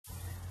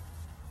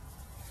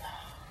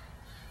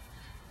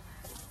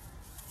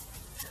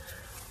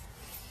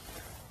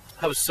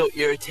I was so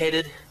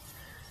irritated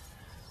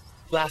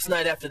last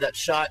night after that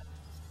shot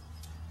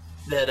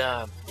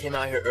that came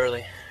out here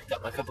early.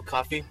 Got my cup of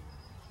coffee.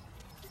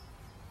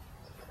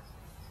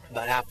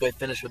 About halfway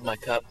finished with my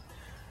cup.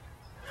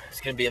 It's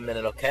gonna be a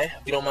minute, okay?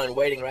 If you don't mind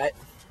waiting, right?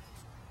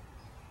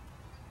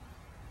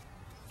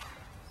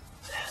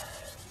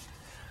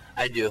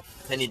 I do.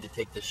 I need to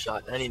take this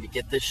shot. I need to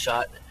get this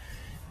shot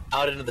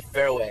out into the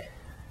fairway.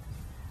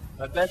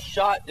 My best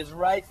shot is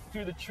right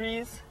through the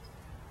trees,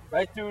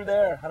 right through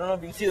there. I don't know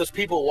if you can see those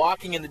people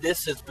walking in the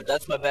distance, but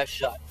that's my best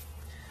shot.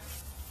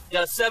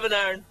 Got a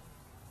 7-iron.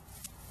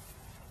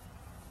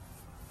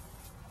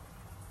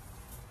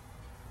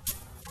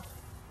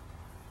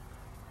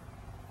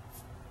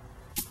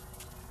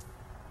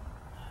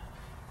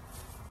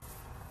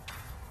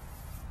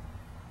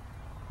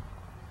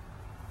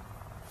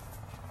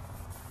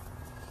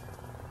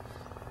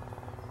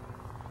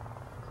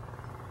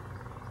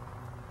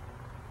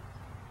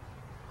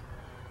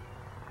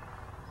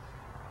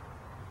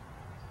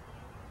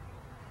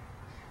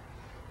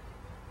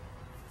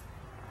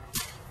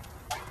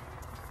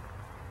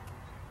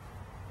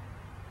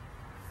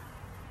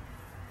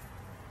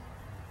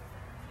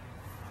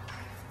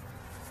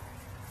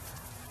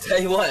 Tell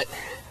you what,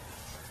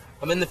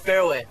 I'm in the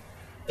fairway.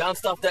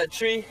 Bounced off that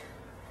tree,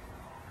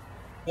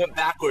 went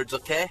backwards,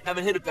 okay?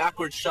 Haven't hit a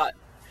backwards shot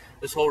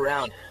this whole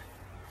round.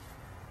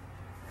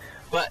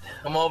 But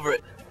I'm over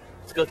it.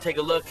 Let's go take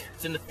a look.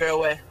 It's in the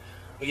fairway.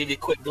 I'll give you a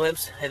quick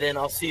glimpse, and then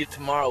I'll see you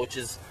tomorrow, which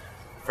is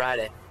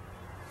Friday.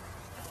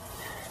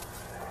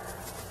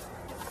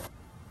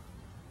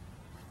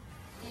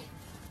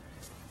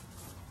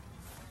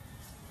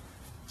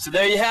 So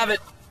there you have it.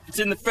 It's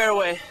in the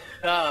fairway.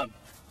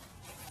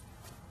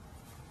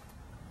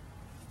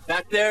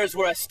 Back there is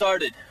where I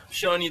started. I'm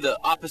showing you the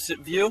opposite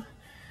view.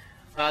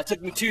 It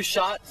took me 2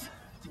 shots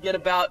to get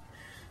about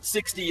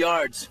 60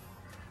 yards.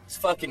 It's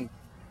fucking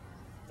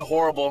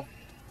horrible,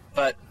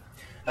 but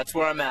that's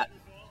where I'm at.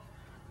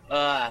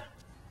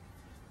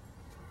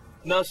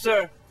 No,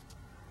 sir.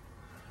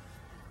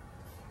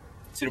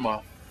 See you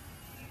tomorrow.